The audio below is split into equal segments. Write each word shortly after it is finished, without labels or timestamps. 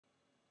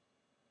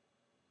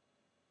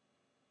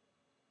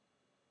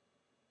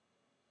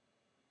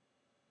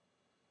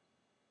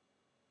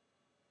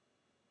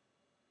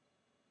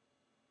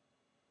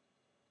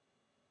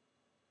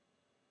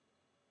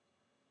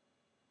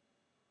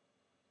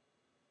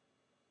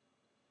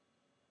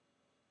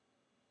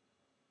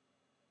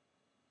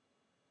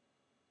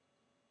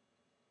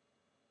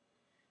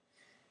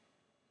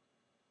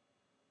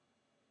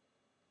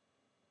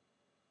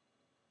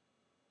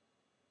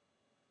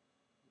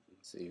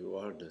So you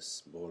are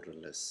this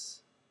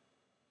borderless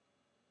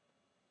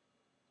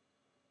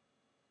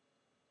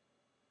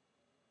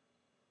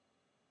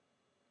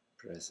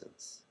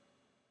presence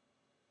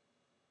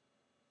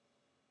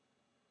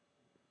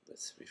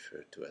that's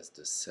referred to as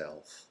the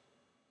self.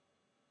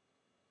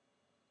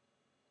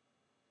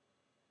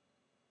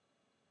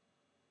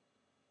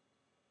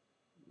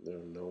 There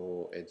are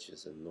no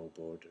edges and no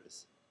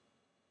borders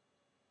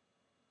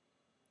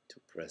to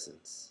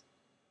presence.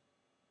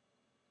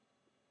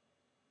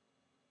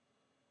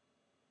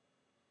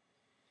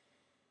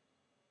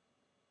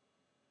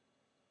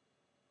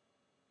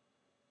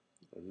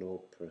 There are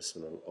no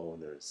personal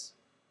owners.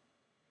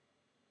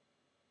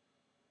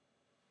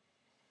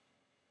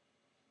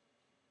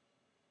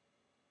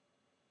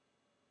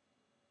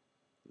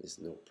 There is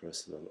no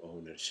personal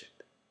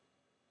ownership.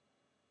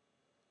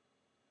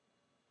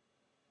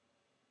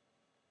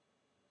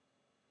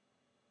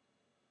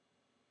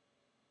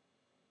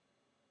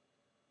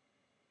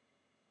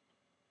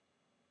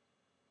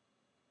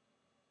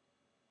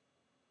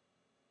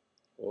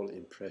 All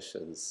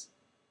impressions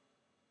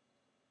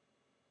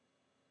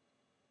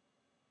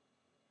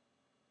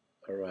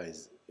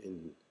arise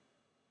in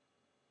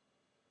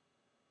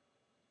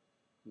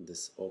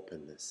this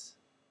openness,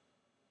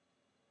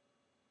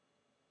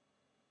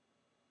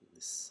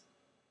 this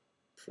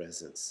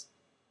presence.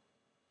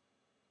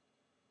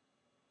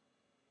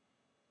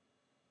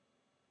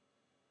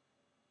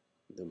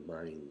 The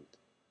mind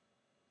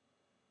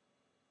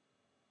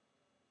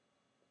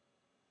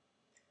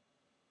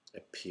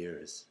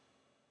appears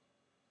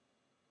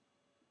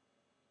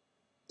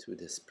to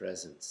this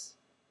presence.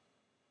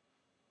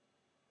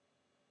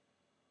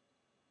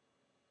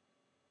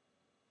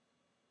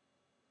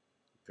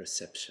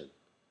 Perception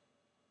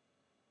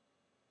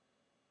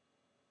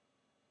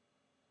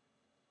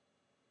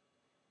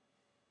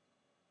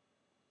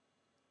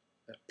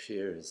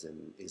appears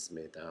and is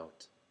made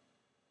out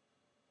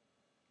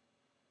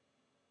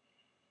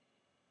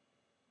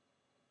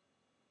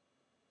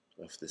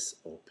of this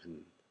open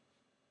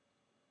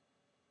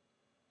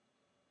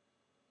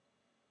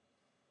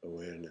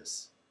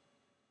awareness.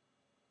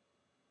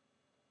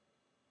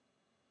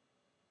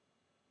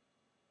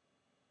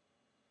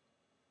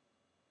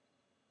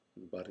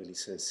 Bodily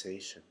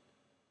sensation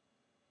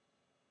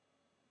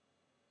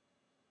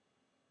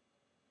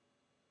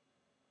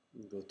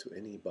go to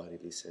any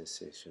bodily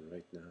sensation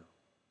right now.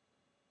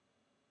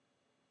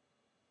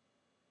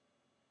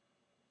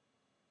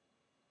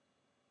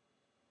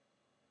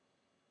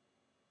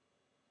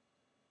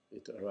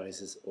 It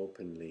arises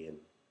openly and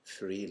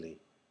freely,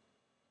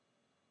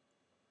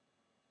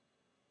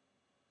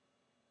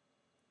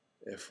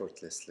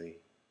 effortlessly,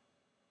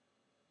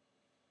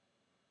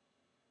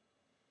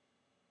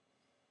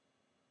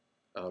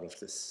 out of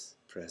this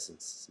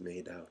presence,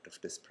 made out of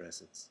this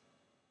presence.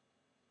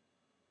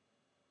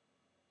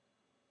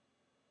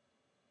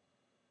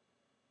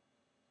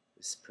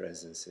 This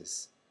presence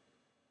is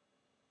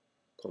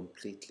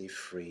completely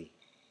free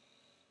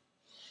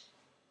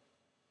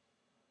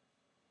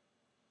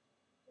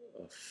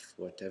of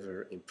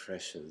whatever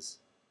impressions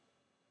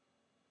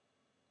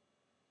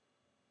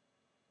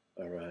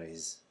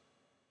arise.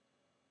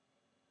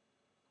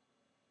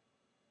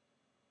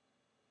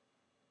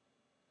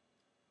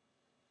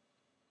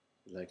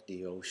 Like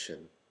the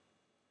ocean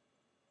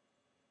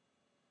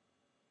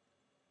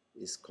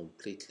is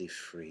completely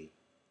free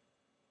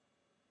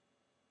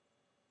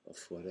of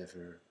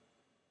whatever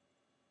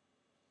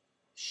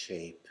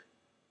shape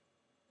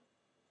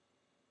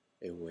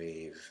a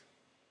wave,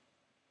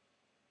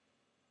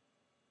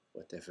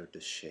 whatever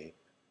the shape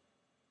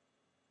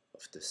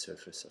of the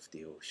surface of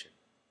the ocean.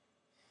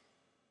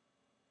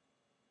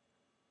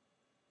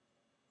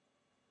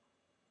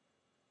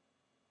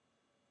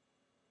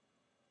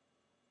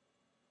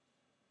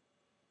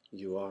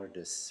 You are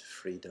this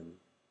freedom,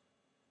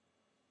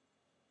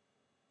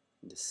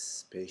 this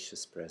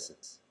spacious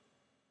presence.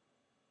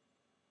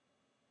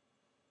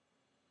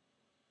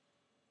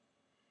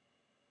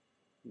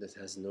 That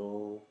has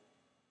no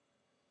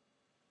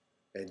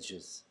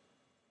edges,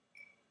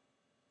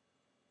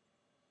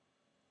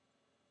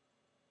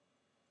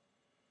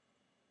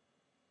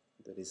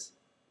 that is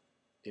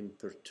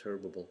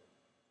imperturbable,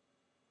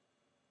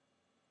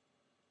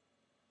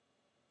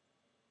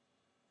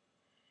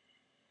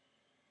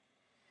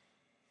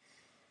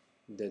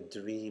 that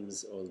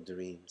dreams all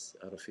dreams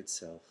out of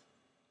itself.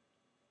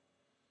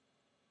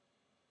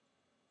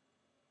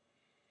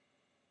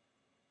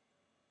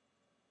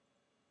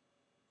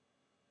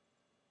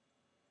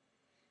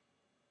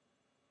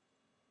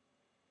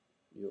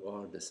 You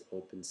are this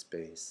open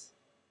space.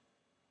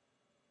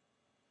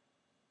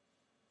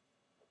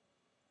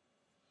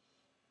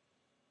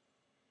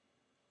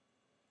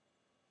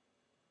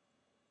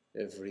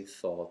 Every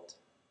thought,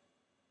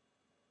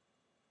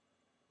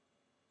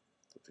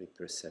 every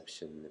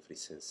perception, every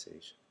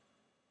sensation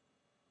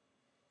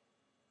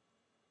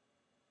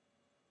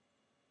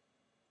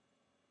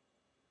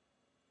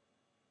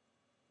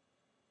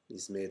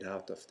is made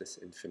out of this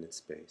infinite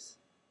space.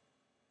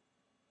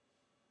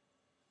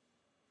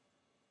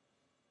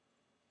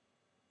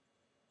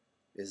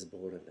 is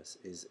borderless,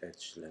 is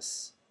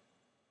edgeless.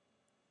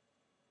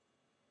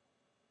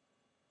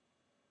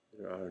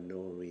 There are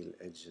no real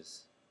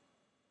edges,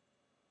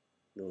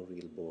 no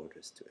real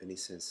borders to any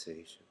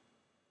sensation,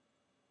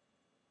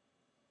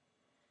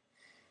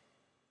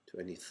 to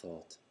any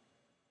thought.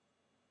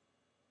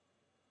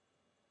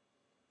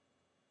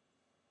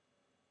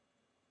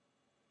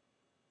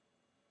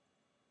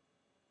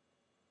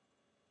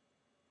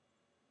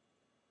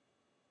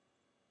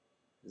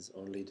 There's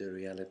only the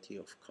reality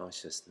of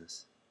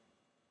consciousness.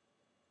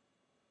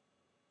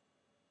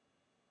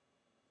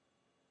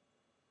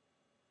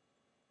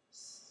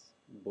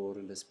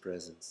 Borderless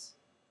presence.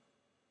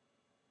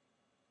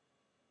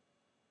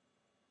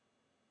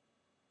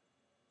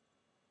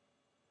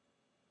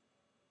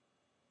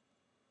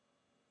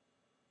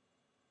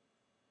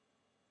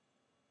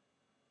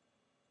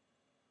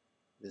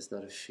 There's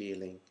not a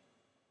feeling.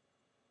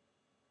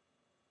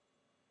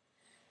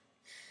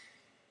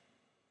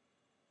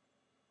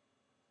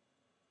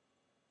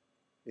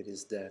 It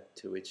is that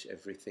to which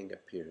everything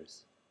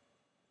appears.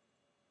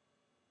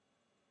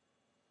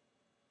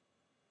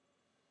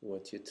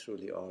 What you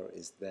truly are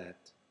is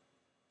that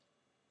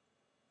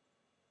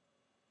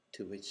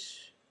to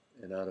which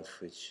and out of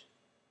which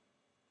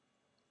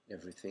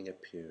everything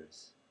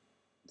appears.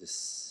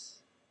 This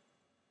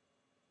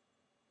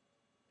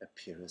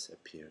appearance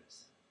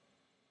appears.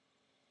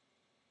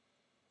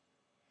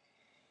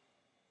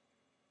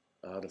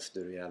 Out of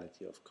the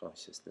reality of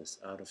consciousness,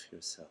 out of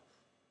yourself.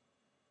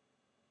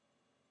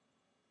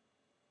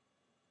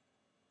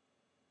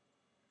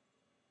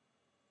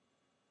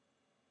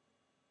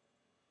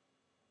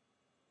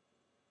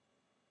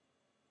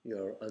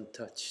 You're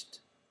untouched.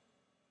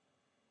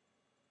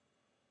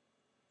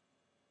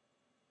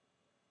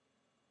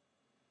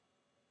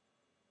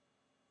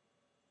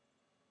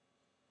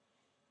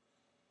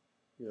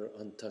 You're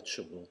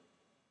untouchable.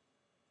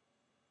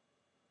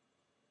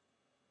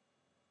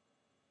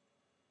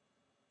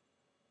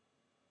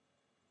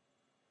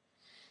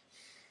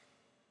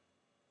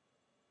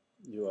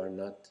 You are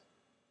not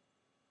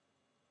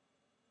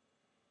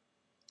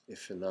a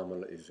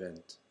phenomenal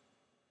event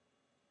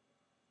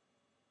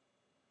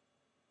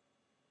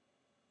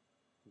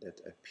that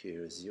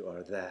appears. You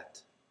are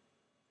that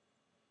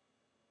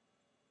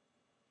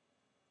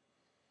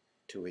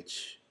to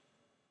which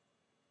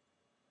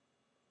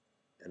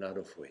and out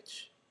of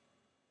which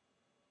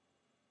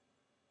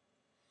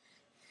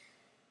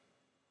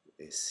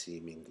a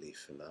seemingly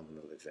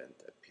phenomenal event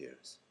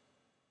appears.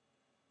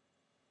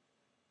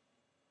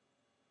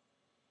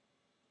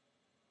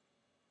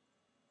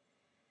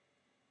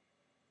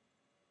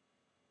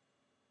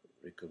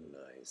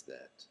 Recognize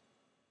that.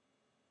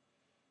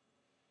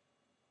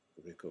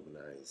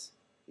 Recognize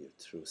your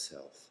true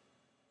self.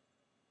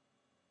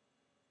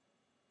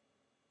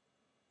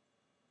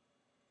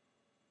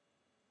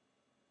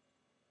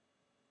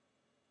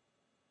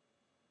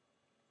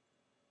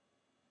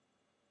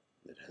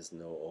 That has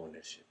no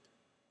ownership,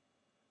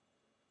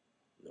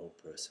 no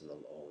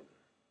personal owner.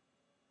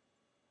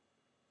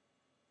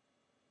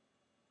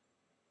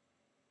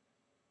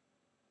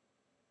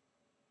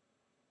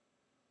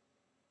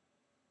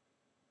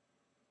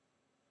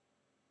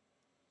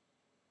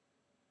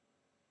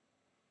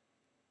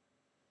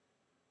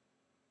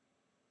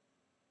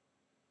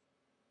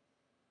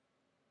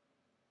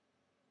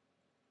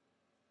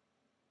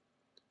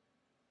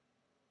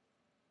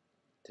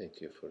 Thank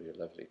you for your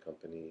lovely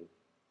company.